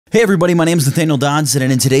Hey everybody, my name is Nathaniel Dodson,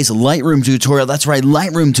 and in today's Lightroom tutorial, that's right,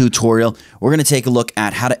 Lightroom tutorial, we're going to take a look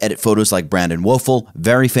at how to edit photos like Brandon Woelfel,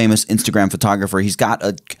 very famous Instagram photographer. He's got,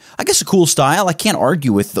 a cool style. I can't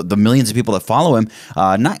argue with the millions of people that follow him.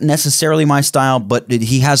 Not necessarily my style, but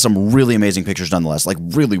he has some really amazing pictures nonetheless, like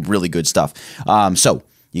really, really good stuff. So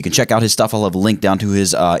you can check out his stuff. I'll have a link down to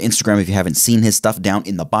his Instagram if you haven't seen his stuff down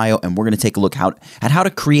in the bio, and we're going to take a look at how to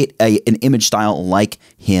create an image style like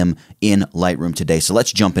him in Lightroom today. So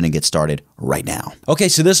let's jump in and get started right now. Okay,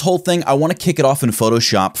 so this whole thing, I want to kick it off in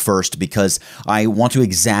Photoshop first because I want to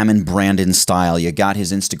examine Brandon's style. You got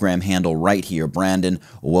his Instagram handle right here, Brandon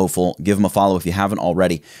Woelfel. Give him a follow if you haven't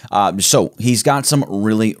already. So he's got some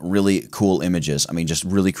really, really cool images. I mean, just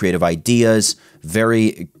really creative ideas,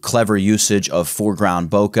 very clever usage of foreground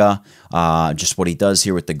bokeh. Just what he does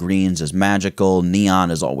here with the greens is magical. Neon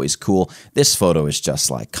is always cool. This photo is just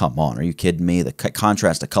like, come on, are you kidding me? The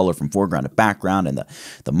contrast of color from foreground to background, and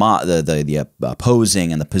the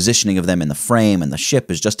posing and the positioning of them in the frame, and the ship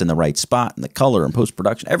is just in the right spot, and the color and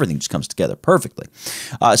post-production, everything just comes together perfectly.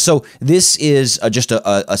 So this is just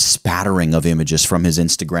a spattering of images from his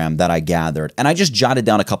Instagram that I gathered, and I just jotted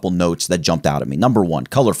down a couple notes that jumped out at me. Number one,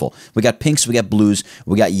 colorful. We got pinks, we got blues,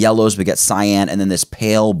 we got yellows, we got cyan, and then this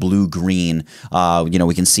pale blue-green. You know,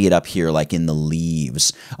 we can see it up here like in the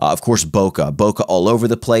leaves. Of course, bokeh all over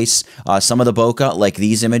the place. Some of the bokeh, like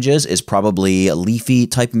these images, is probably a leafy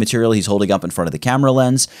type of material he's holding up in front of the camera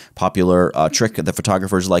lens. Popular trick that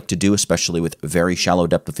photographers like to do, especially with very shallow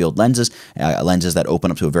depth of field lenses, lenses that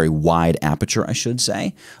open up to a very wide aperture, I should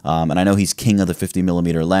say. And I know he's king of the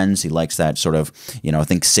 50mm lens. He likes that sort of, you know, I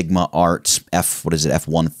think Sigma Art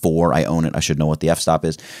f1.4. I own it. I should know what the f-stop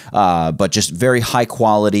is. But just very high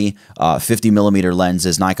quality 50mm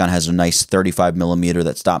lenses. Nikon has a nice 35mm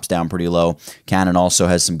that stops down pretty low. Canon also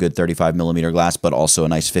has some good 35mm glass, but also a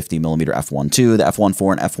nice 50mm f1.2. The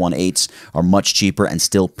f1.4 and f1.8s are much cheaper and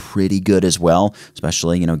still pretty good as well,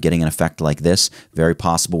 especially, you know, getting an effect like this. Very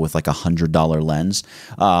possible with like $100 lens.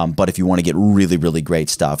 But if you want to get really, really great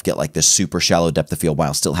stuff, get like this super shallow depth of field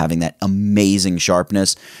while still having that amazing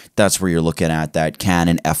sharpness, that's where you're looking at that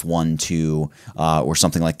Canon f1.2 or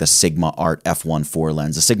something like the Sigma Art f1.4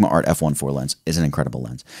 lens. The Sigma Art f1.4 lens is an incredible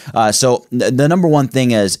lens. So the number one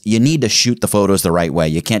thing is you need to shoot the photos the right way.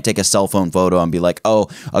 You can't take a cell phone photo and be like, oh,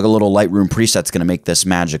 a little Lightroom preset's going to make this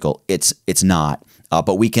magical. It's not.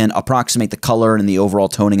 But we can approximate the color and the overall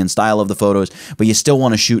toning and style of the photos, but you still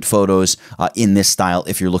want to shoot photos in this style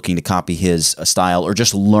if you're looking to copy his style or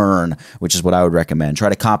just learn, which is what I would recommend. Try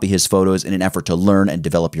to copy his photos in an effort to learn and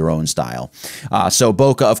develop your own style. So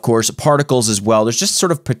bokeh, of course, particles as well. There's just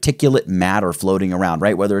sort of particulate matter floating around,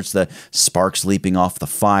 right? Whether it's the sparks leaping off the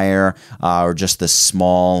fire or just the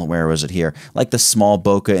small, where was it here? Like the small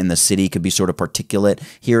bokeh in the city could be sort of particulate.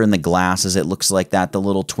 Here in the glasses, it looks like that. The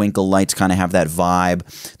little twinkle lights kind of have that vibe.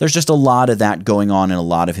 There's just a lot of that going on in a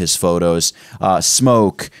lot of his photos.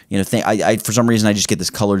 Smoke, you know, for some reason I just get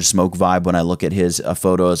this colored smoke vibe when I look at his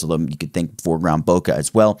photos. Although you could think foreground bokeh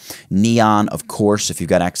as well. Neon, of course, if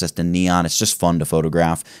you've got access to neon, it's just fun to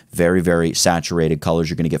photograph. Very, very saturated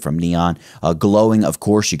colors you're going to get from neon. Glowing, of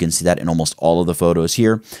course, you can see that in almost all of the photos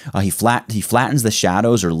here. He flattens the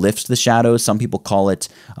shadows or lifts the shadows. Some people call it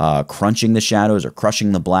crunching the shadows or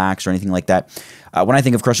crushing the blacks or anything like that. When I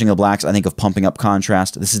think of crushing the blacks, I think of pumping up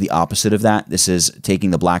contrast. This is the opposite of that. This is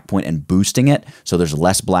taking the black point and boosting it, so there's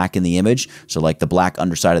less black in the image. So like the black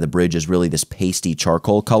underside of the bridge is really this pasty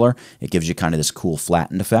charcoal color. It gives you kind of this cool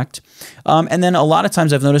flattened effect. And then a lot of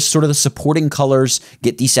times I've noticed sort of the supporting colors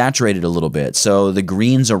get desaturated a little bit. So the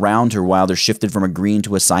greens around her, while they're shifted from a green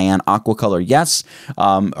to a cyan aqua color, yes,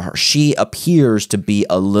 she appears to be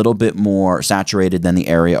a little bit more saturated than the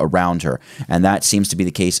area around her. And that seems to be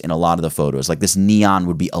the case in a lot of the photos. Like this neon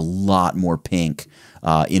would be a lot more pink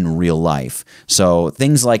in real life. So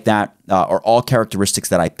things like that are all characteristics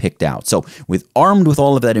that I picked out. So armed with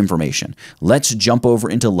all of that information, let's jump over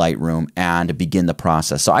into Lightroom and begin the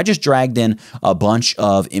process. So I just dragged in a bunch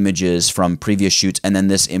of images from previous shoots, and then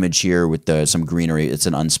this image here with some greenery. It's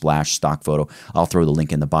an unsplashed stock photo. I'll throw the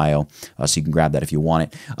link in the bio so you can grab that if you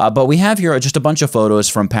want it. But we have here just a bunch of photos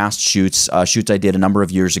from past shoots, shoots I did a number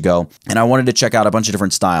of years ago, and I wanted to check out a bunch of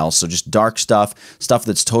different styles. So just dark stuff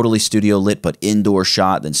that's totally studio lit but indoor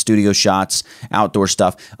shot, then studio shots, outdoor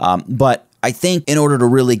stuff. But I think in order to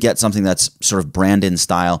really get something that's sort of Brandon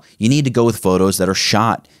style, you need to go with photos that are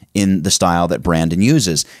shot in the style that Brandon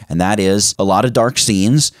uses. And that is a lot of dark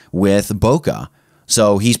scenes with bokeh.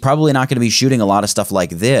 So he's probably not going to be shooting a lot of stuff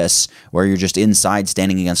like this, where you're just inside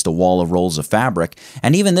standing against a wall of rolls of fabric.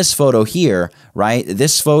 And even this photo here, right?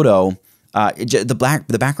 This photo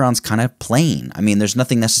the background's kind of plain. I mean, there's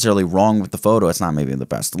nothing necessarily wrong with the photo. It's not maybe the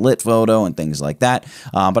best lit photo and things like that.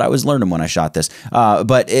 But I was learning when I shot this.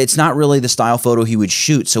 But it's not really the style photo he would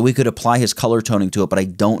shoot. So we could apply his color toning to it, but I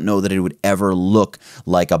don't know that it would ever look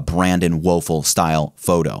like a Brandon Woelfel style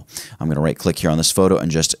photo. I'm going to right click here on this photo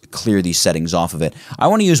and just clear these settings off of it. I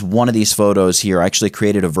want to use one of these photos here. I actually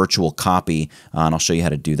created a virtual copy, and I'll show you how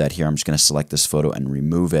to do that here. I'm just going to select this photo and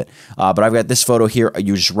remove it. But I've got this photo here.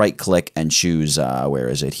 You just right click and choose, where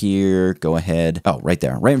is it here? Go ahead. Oh, right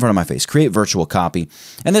there, right in front of my face. Create virtual copy.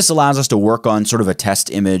 And this allows us to work on sort of a test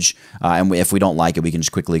image. And if we don't like it, we can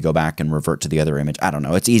just quickly go back and revert to the other image. I don't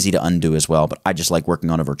know. It's easy to undo as well, but I just like working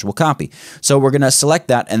on a virtual copy. So we're going to select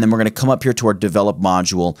that, and then we're going to come up here to our develop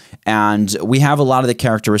module. And we have a lot of the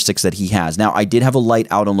characteristics that he has. Now, I did have a light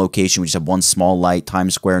out on location. We just have one small light,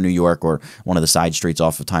 Times Square, New York, or one of the side streets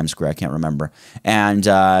off of Times Square. I can't remember. And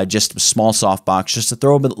just a small softbox, just to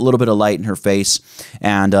throw a little bit of light in her face,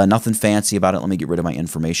 and nothing fancy about it. Let me get rid of my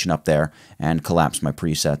information up there and collapse my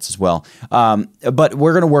presets as well. But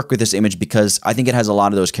we're going to work with this image because I think it has a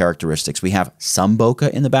lot of those characteristics. We have some bokeh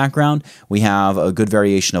in the background. We have a good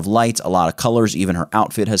variation of lights, a lot of colors. Even her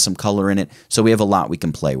outfit has some color in it. So we have a lot we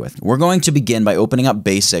can play with. We're going to begin by opening up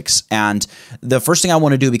basics. And the first thing I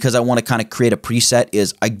want to do, because I want to kind of create a preset,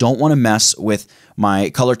 is I don't want to mess with my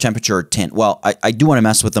color, temperature, or tint. Well, I do want to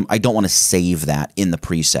mess with them. I don't want to save that in the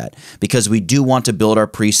preset because we do want to build our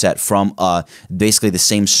preset from basically the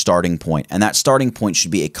same starting point. And that starting point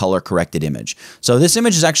should be a color corrected image. So this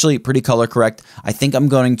image is actually pretty color correct. I think I'm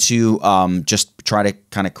going to just try to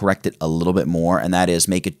kind of correct it a little bit more, and that is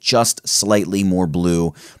make it just slightly more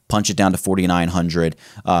blue, punch it down to 4900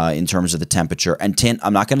 in terms of the temperature. And tint,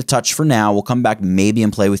 I'm not going to touch for now. We'll come back maybe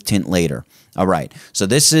and play with tint later. All right, so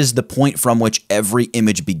this is the point from which every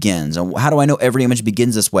image begins. And how do I know every image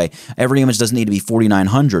begins this way? Every image doesn't need to be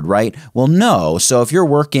 4900, right? Well, no. So if you're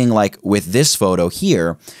working like with this photo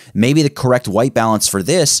here, maybe the correct white balance for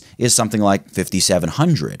this is something like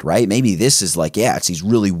 5700, right? Maybe this is like, yeah, it's these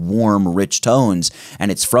really warm, rich tones,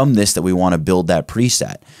 and it's from this that we want to build that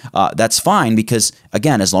preset. That's fine because,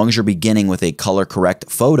 again, as long as you're beginning with a color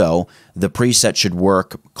correct photo, the preset should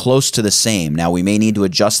work close to the same. Now, we may need to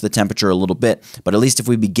adjust the temperature a little bit, but at least if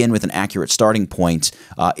we begin with an accurate starting point,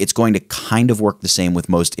 it's going to kind of work the same with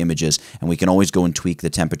most images, and we can always go and tweak the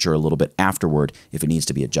temperature a little bit afterward if it needs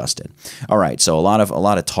to be adjusted. All right, so a lot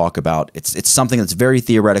of talk about it's something that's very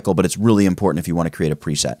theoretical, but it's really important if you want to create a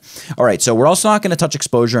preset. All right, so we're also not going to touch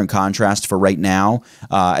exposure and contrast for right now.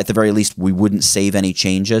 At the very least, we wouldn't save any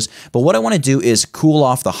changes. But what I want to do is cool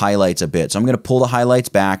off the highlights a bit. So I'm going to pull the highlights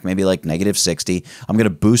back, maybe like -60. I'm going to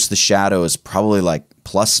boost the shadows probably like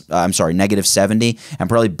 -70, and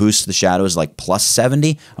probably boost the shadows like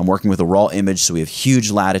 +70. I'm working with a raw image, so we have huge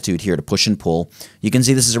latitude here to push and pull. You can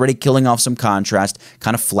see this is already killing off some contrast,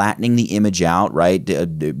 kind of flattening the image out, right?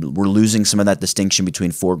 We're losing some of that distinction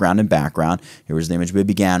between foreground and background. Here was the image we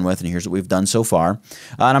began with, and here's what we've done so far.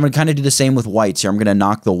 And I'm going to kind of do the same with whites here. I'm going to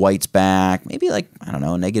knock the whites back, maybe like, I don't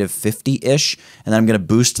know, -50-ish, and then I'm going to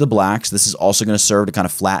boost the blacks. This is also going to serve to kind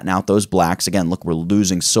of flatten out those blacks. Again, look, we're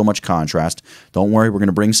losing so much contrast. Don't worry. We're going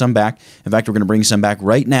to bring some back. In fact, we're going to bring some back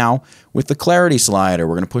right now with the clarity slider.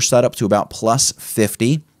 We're going to push that up to about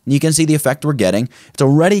 +50. And you can see the effect we're getting. It's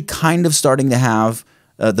already kind of starting to have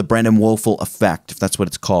the Brandon Woelfel effect, if that's what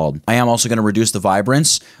it's called. I am also going to reduce the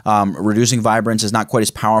vibrance. Reducing vibrance is not quite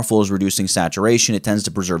as powerful as reducing saturation. It tends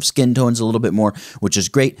to preserve skin tones a little bit more, which is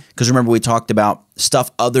great because remember we talked about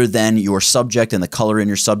stuff other than your subject and the color in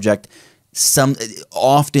your subject.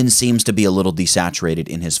 Often seems to be a little desaturated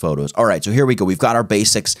in his photos. All right, so here we go. We've got our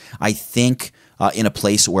basics, I think, in a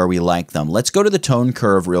place where we like them. Let's go to the tone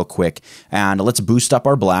curve real quick, and let's boost up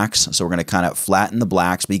our blacks. So we're going to kind of flatten the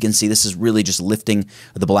blacks, but you can see this is really just lifting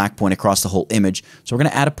the black point across the whole image. So we're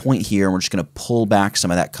going to add a point here, and we're just going to pull back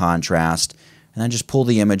some of that contrast, and then just pull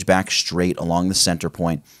the image back straight along the center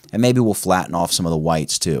point. And maybe we'll flatten off some of the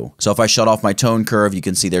whites too. So if I shut off my tone curve, you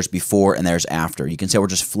can see there's before and there's after. You can see we're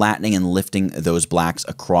just flattening and lifting those blacks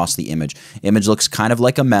across the image. Image looks kind of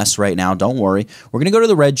like a mess right now. Don't worry. We're going to go to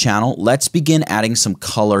the red channel. Let's begin adding some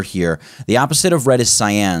color here. The opposite of red is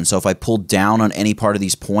cyan. So if I pull down on any part of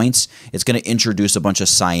these points, it's going to introduce a bunch of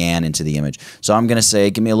cyan into the image. So I'm going to say,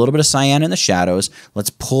 give me a little bit of cyan in the shadows. Let's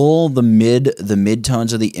pull the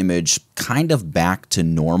mid-tones of the image kind of back to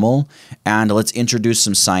normal. And let's introduce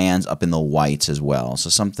some cyan up in the whites as well. So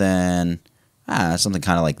something, something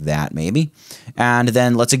kind of like that maybe. And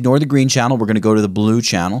then let's ignore the green channel. We're going to go to the blue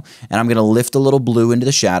channel, and I'm going to lift a little blue into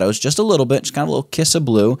the shadows, just a little bit, just kind of a little kiss of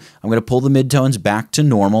blue. I'm going to pull the midtones back to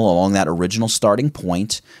normal along that original starting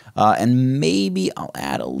point. And maybe I'll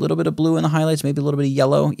add a little bit of blue in the highlights, maybe a little bit of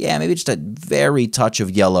yellow. Yeah, maybe just a very touch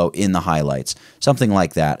of yellow in the highlights. Something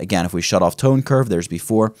like that. Again, if we shut off tone curve, there's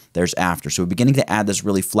before, there's after. So we're beginning to add this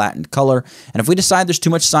really flattened color. And if we decide there's too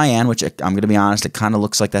much cyan, which I'm going to be honest, it kind of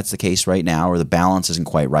looks like that's the case right now, or the balance isn't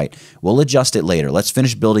quite right, we'll adjust it later. Let's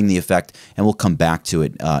finish building the effect, and we'll come back to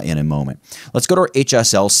it in a moment. Let's go to our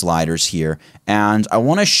HSL sliders here, and I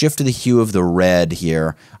want to shift the hue of the red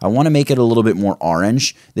here. I want to make it a little bit more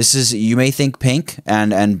orange. This is, you may think pink,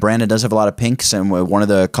 and Brandon does have a lot of pinks, and one of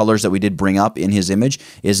the colors that we did bring up in his image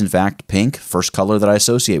is in fact pink. First color that I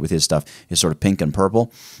associate with his stuff is sort of pink and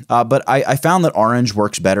purple. But I found that orange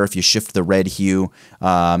works better if you shift the red hue,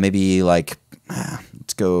 maybe like,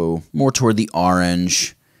 let's go more toward the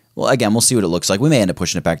orange. Well, again, we'll see what it looks like. We may end up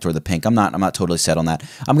pushing it back toward the pink. I'm not totally set on that.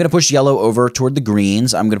 I'm going to push yellow over toward the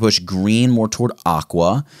greens. I'm going to push green more toward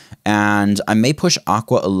aqua, and I may push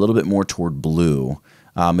aqua a little bit more toward blue.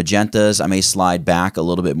 Magentas, I may slide back a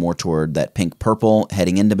little bit more toward that pink-purple,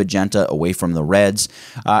 heading into magenta, away from the reds.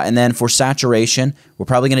 And then for saturation, we're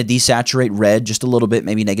probably going to desaturate red just a little bit,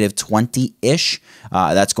 maybe negative 20-ish.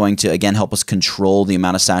 That's going to, again, help us control the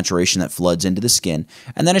amount of saturation that floods into the skin.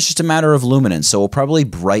 And then it's just a matter of luminance. So we'll probably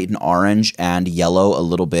brighten orange and yellow a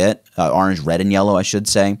little bit, orange, red, and yellow, I should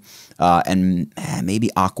say. And maybe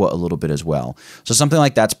aqua a little bit as well. So something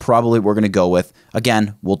like that's probably what we're going to go with.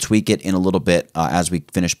 Again, we'll tweak it in a little bit as we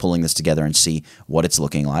finish pulling this together and see what it's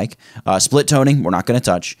looking like. Split toning, we're not going to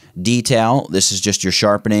touch. Detail, this is just your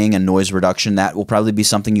sharpening and noise reduction. That will probably be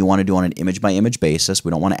something you want to do on an image-by-image basis.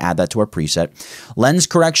 We don't want to add that to our preset. Lens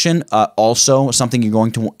correction, also something you're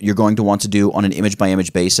going to want to do on an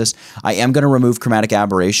image-by-image basis. I am going to remove chromatic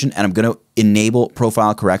aberration, and I'm going to enable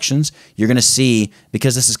profile corrections. You're going to see,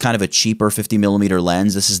 because this is kind of a cheaper 50mm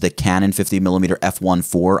lens, this is the Canon 50mm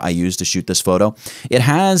f1.4 I used to shoot this photo. It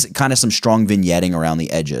has kind of some strong vignetting around the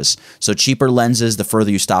edges. So cheaper lenses, the further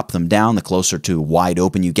you stop them down, the closer to wide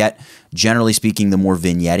open you get. Generally speaking, the more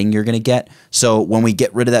vignetting you're going to get. So when we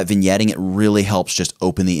get rid of that vignetting, it really helps just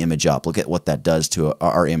open the image up. Look at what that does to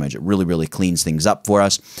our image. It really, really cleans things up for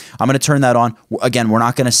us. I'm going to turn that on. Again, we're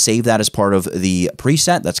not going to save that as part of the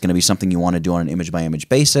preset. That's going to be something you want to do on an image-by-image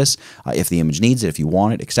basis, if the image needs it, if you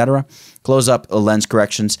want it, etc. Close up lens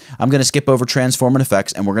corrections. I'm going to skip over transform and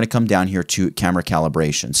effects, and we're going to come down here to camera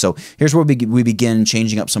calibration. So here's where we begin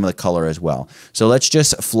changing up some of the color as well. So let's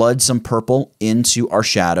just flood some purple into our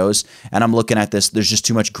shadows, and I'm looking at this. There's just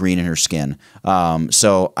too much green in her skin.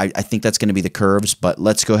 So I think that's going to be the curves, but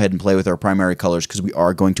let's go ahead and play with our primary colors because we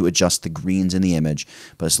are going to adjust the greens in the image.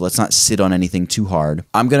 But so let's not sit on anything too hard.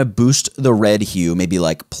 I'm going to boost the red hue, maybe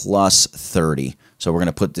like plus 30. So we're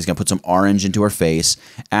going to put some orange into her face,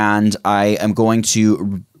 and I am going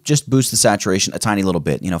to just boost the saturation a tiny little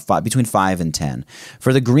bit, between 5 and 10.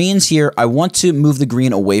 For the greens here, I want to move the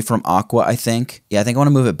green away from aqua, I think. Yeah, I think I want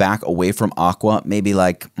to move it back away from aqua, maybe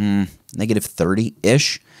like negative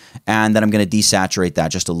 30-ish. And then I'm going to desaturate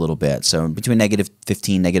that just a little bit. So between negative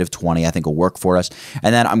 15, negative 20, I think will work for us.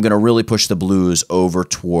 And then I'm going to really push the blues over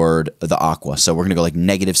toward the aqua. So we're going to go like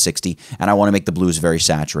negative 60, and I want to make the blues very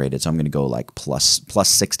saturated. So I'm going to go like plus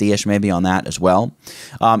 60-ish maybe on that as well.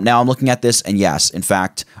 Now I'm looking at this, and yes, in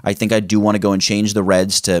fact, I think I do want to go and change the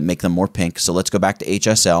reds to make them more pink. So let's go back to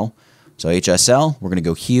HSL. So HSL, we're going to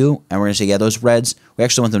go hue, and we're going to say, yeah, those reds, we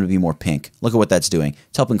actually want them to be more pink. Look at what that's doing.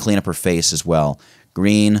 It's helping clean up her face as well.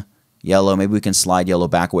 Green, yellow, maybe we can slide yellow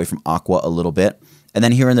back away from aqua a little bit. And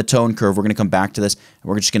then here in the tone curve, we're going to come back to this, and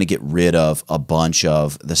we're just going to get rid of a bunch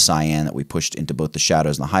of the cyan that we pushed into both the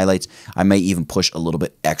shadows and the highlights. I may even push a little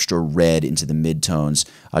bit extra red into the midtones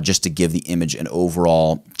just to give the image an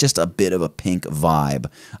overall, just a bit of a pink vibe.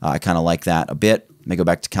 I kind of like that a bit. May go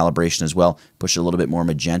back to calibration as well, push a little bit more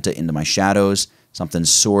magenta into my shadows, something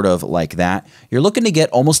sort of like that. You're looking to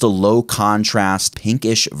get almost a low contrast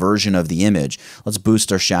pinkish version of the image. Let's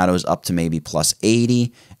boost our shadows up to maybe plus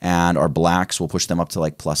 80, and our blacks, we'll push them up to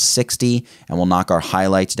like plus 60, and we'll knock our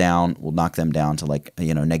highlights down. We'll knock them down to like,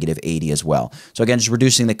 negative 80 as well. So again, just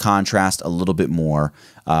reducing the contrast a little bit more.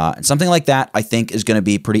 And something like that, I think, is going to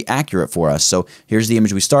be pretty accurate for us. So here's the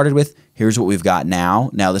image we started with. Here's what we've got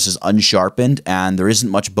now. Now this is unsharpened, and there isn't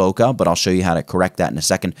much bokeh, but I'll show you how to correct that in a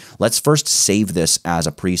second. Let's first save this as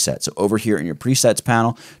a preset. So over here in your presets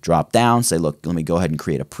panel, drop down, say, look, let me go ahead and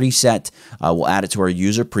create a preset. We'll add it to our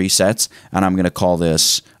user presets, and I'm going to call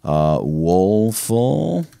this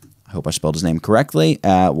Woelfel. I hope I spelled his name correctly.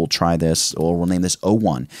 We'll try this, or we'll name this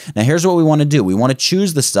 01. Now, here's what we want to do. We want to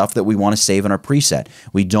choose the stuff that we want to save in our preset.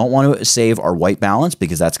 We don't want to save our white balance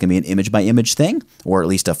because that's going to be an image by image thing, or at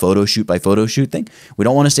least a photo shoot by photo shoot thing. We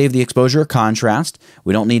don't want to save the exposure or contrast.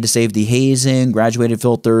 We don't need to save dehazing, graduated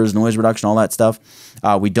filters, noise reduction, all that stuff.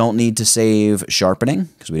 We don't need to save sharpening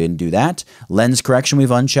because we didn't do that. Lens correction we've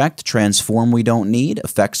unchecked. Transform we don't need.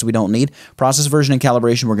 Effects we don't need. Process version and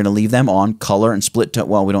calibration we're going to leave them on. Color and split tone,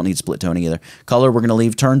 well, we don't need split toning either. Color we're going to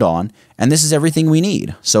leave turned on. And this is everything we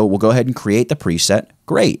need. So we'll go ahead and create the preset.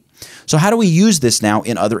 Great. So how do we use this now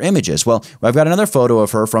in other images? Well, I've got another photo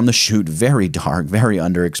of her from the shoot. Very dark, very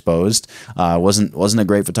underexposed. Wasn't a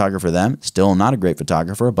great photographer then. Still not a great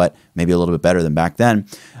photographer, but maybe a little bit better than back then.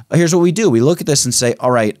 Here's what we do. We look at this and say,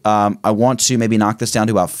 all right, I want to maybe knock this down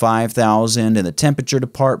to about 5,000 in the temperature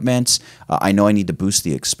department. I know I need to boost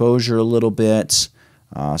the exposure a little bit.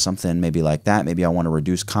 Something maybe like that. Maybe I want to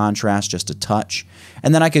reduce contrast just a touch.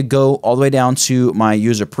 And then I could go all the way down to my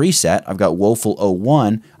user preset. I've got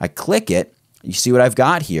Woelfel-01. I click it. You see what I've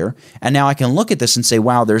got here. And now I can look at this and say,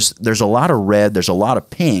 wow, there's a lot of red, there's a lot of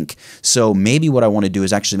pink. So maybe what I want to do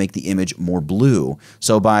is actually make the image more blue.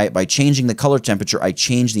 So by changing the color temperature, I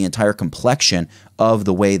change the entire complexion of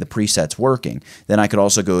the way the preset's working. Then I could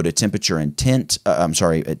also go to temperature and tint,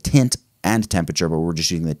 tint and temperature, but we're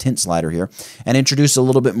just using the tint slider here, and introduce a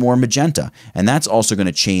little bit more magenta. And that's also going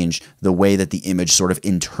to change the way that the image sort of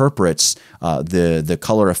interprets the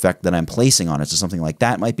color effect that I'm placing on it. So something like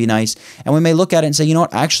that might be nice. And we may look at it and say, you know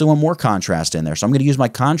what, I actually want more contrast in there. So I'm going to use my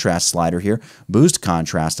contrast slider here, boost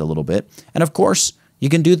contrast a little bit. And of course, you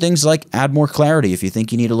can do things like add more clarity if you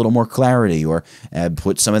think you need a little more clarity, or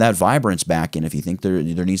put some of that vibrance back in if you think there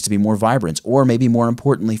needs to be more vibrance. Or maybe more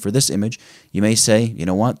importantly for this image, you may say, you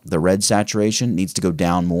know what, the red saturation needs to go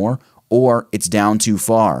down more, or it's down too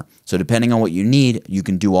far. So depending on what you need, you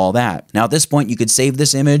can do all that. Now at this point, you could save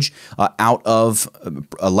this image out of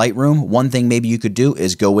a Lightroom. One thing maybe you could do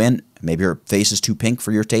is go in. Maybe her face is too pink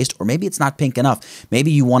for your taste, or maybe it's not pink enough. Maybe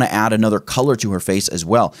you want to add another color to her face as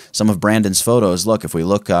well. Some of Brandon's photos, look, if we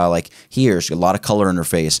look like here, she's got a lot of color in her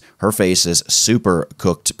face. Her face is super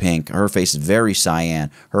cooked pink. Her face is very cyan.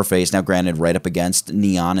 Her face, now granted, right up against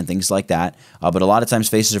neon and things like that. But a lot of times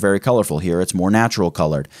faces are very colorful. Here it's more natural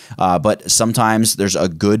colored. But sometimes there's a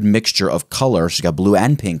good mixture of color. She's got blue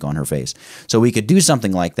and pink on her face. So we could do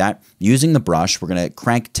something like that using the brush. We're going to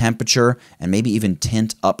crank temperature and maybe even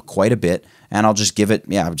tint up quite a bit, and I'll just give it,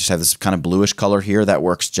 yeah, I just have this kind of bluish color here that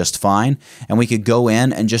works just fine. And we could go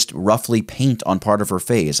in and just roughly paint on part of her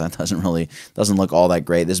face. That doesn't look all that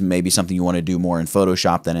great. This may be something you want to do more in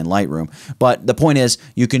Photoshop than in Lightroom. But the point is,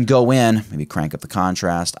 you can go in, maybe crank up the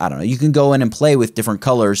contrast, I don't know. You can go in and play with different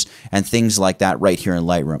colors and things like that right here in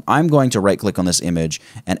Lightroom. I'm going to right-click on this image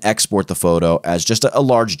and export the photo as just a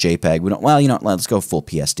large JPEG. We don't, well, you know, let's go full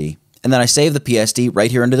PSD. And then I save the PSD right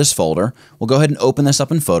here into this folder. We'll go ahead and open this up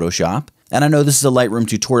in Photoshop. And I know this is a Lightroom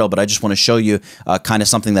tutorial, but I just want to show you kind of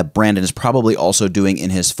something that Brandon is probably also doing in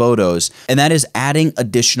his photos, and that is adding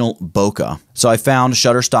additional bokeh. So I found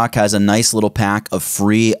Shutterstock has a nice little pack of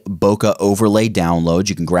free bokeh overlay downloads.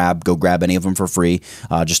 You can go grab any of them for free.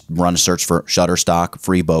 Just run a search for Shutterstock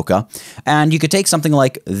free bokeh. And you could take something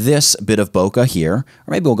like this bit of bokeh here,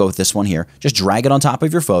 or maybe we'll go with this one here. Just drag it on top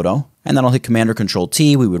of your photo, and then I'll hit Command or Control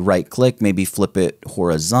T. We would right click, maybe flip it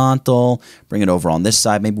horizontal, bring it over on this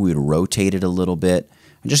side. Maybe we would rotate it a little bit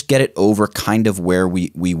and just get it over kind of where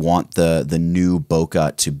we want the new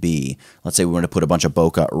bokeh to be. Let's say we want to put a bunch of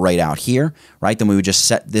bokeh right out here, right? Then we would just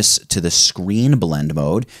set this to the screen blend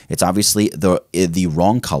mode. It's obviously the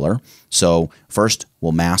wrong color. So first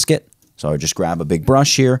we'll mask it. So I would just grab a big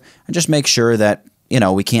brush here and just make sure that, you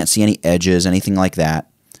know, we can't see any edges, anything like that.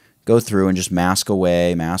 Go through and just mask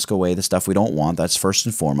away the stuff we don't want. That's first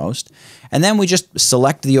and foremost. And then we just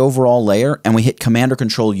select the overall layer and we hit Command or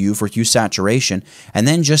Control U for hue saturation, and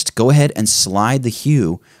then just go ahead and slide the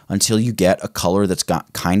hue until you get a color that's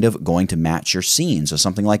got kind of going to match your scene. So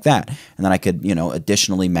something like that. And then I could, you know,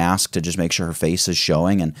 additionally mask to just make sure her face is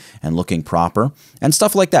showing and looking proper and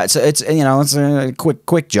stuff like that. So it's, you know, it's a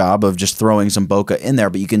quick job of just throwing some bokeh in there,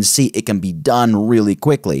 but you can see it can be done really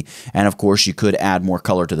quickly. And of course you could add more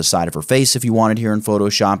color to the side of her face if you wanted here in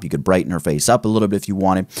Photoshop. You could brighten her face up a little bit if you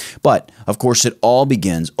wanted. But of course it all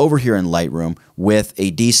begins over here in Lightroom with a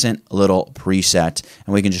decent little preset,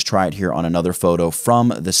 and we can just try it here on another photo from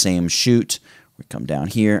the same shoot. We come down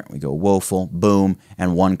here, we go Woelfel, boom,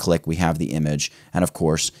 and one click we have the image. And of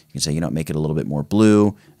course you can say, you know, make it a little bit more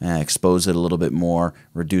blue, expose it a little bit more,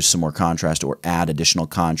 reduce some more contrast, or add additional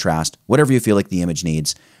contrast, whatever you feel like the image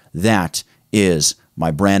needs. That is my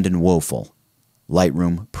Brandon Woelfel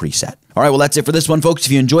Lightroom preset. All right, well, that's it for this one, folks.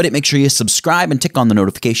 If you enjoyed it, make sure you subscribe and tick on the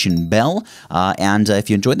notification bell. If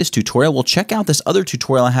you enjoyed this tutorial, well, check out this other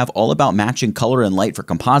tutorial I have all about matching color and light for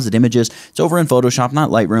composite images. It's over in Photoshop, not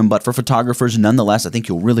Lightroom, but for photographers nonetheless. I think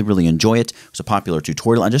you'll really, really enjoy it. It's a popular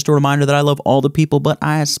tutorial. And just a reminder that I love all the people, but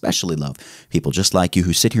I especially love people just like you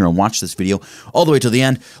who sit here and watch this video all the way to the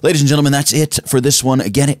end. Ladies and gentlemen, that's it for this one.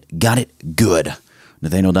 Get it, got it, good.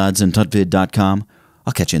 NathanielDodds and tutvid.com.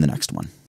 I'll catch you in the next one.